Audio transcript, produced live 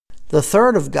The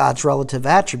third of God's relative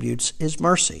attributes is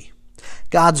mercy.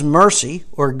 God's mercy,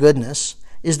 or goodness,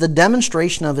 is the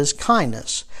demonstration of his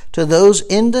kindness to those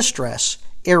in distress,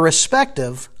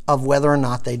 irrespective of whether or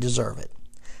not they deserve it.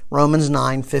 Romans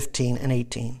 9:15 and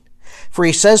 18. For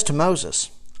he says to Moses,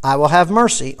 I will have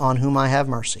mercy on whom I have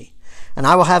mercy, and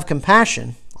I will have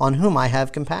compassion on whom I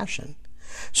have compassion.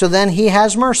 So then he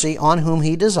has mercy on whom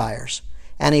he desires,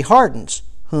 and he hardens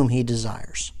whom he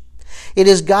desires. It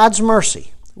is God's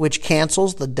mercy which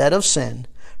cancels the debt of sin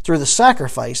through the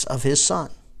sacrifice of his Son.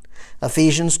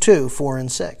 Ephesians 2:4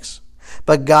 and 6.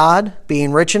 But God,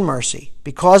 being rich in mercy,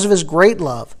 because of his great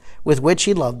love with which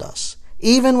he loved us,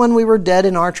 even when we were dead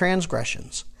in our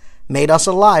transgressions, made us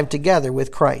alive together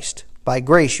with Christ. By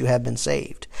grace you have been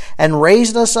saved, and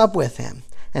raised us up with him,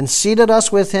 and seated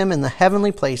us with him in the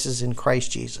heavenly places in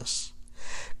Christ Jesus.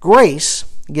 Grace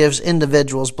gives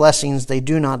individuals blessings they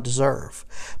do not deserve,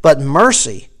 but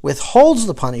mercy withholds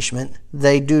the punishment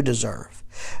they do deserve.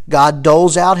 God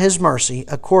doles out his mercy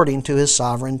according to his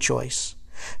sovereign choice.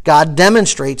 God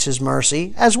demonstrates his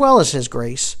mercy as well as his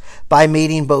grace by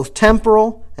meeting both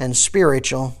temporal and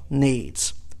spiritual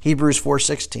needs. Hebrews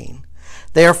 4:16.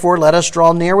 Therefore, let us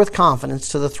draw near with confidence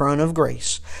to the throne of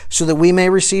grace, so that we may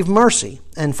receive mercy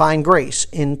and find grace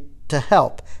to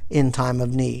help in time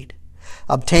of need.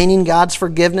 Obtaining God's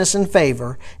forgiveness and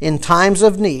favor in times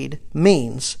of need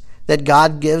means that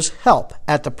God gives help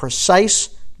at the precise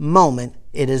moment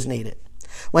it is needed.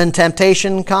 When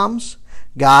temptation comes,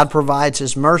 God provides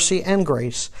his mercy and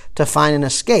grace to find an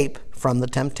escape from the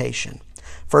temptation.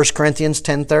 1 Corinthians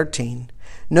 10:13.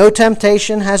 No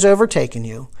temptation has overtaken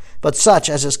you, but such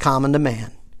as is common to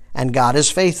man. And God is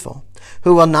faithful,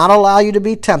 who will not allow you to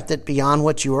be tempted beyond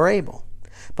what you are able,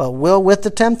 but will with the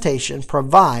temptation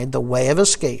provide the way of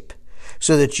escape,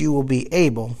 so that you will be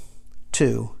able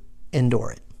to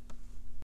endure it.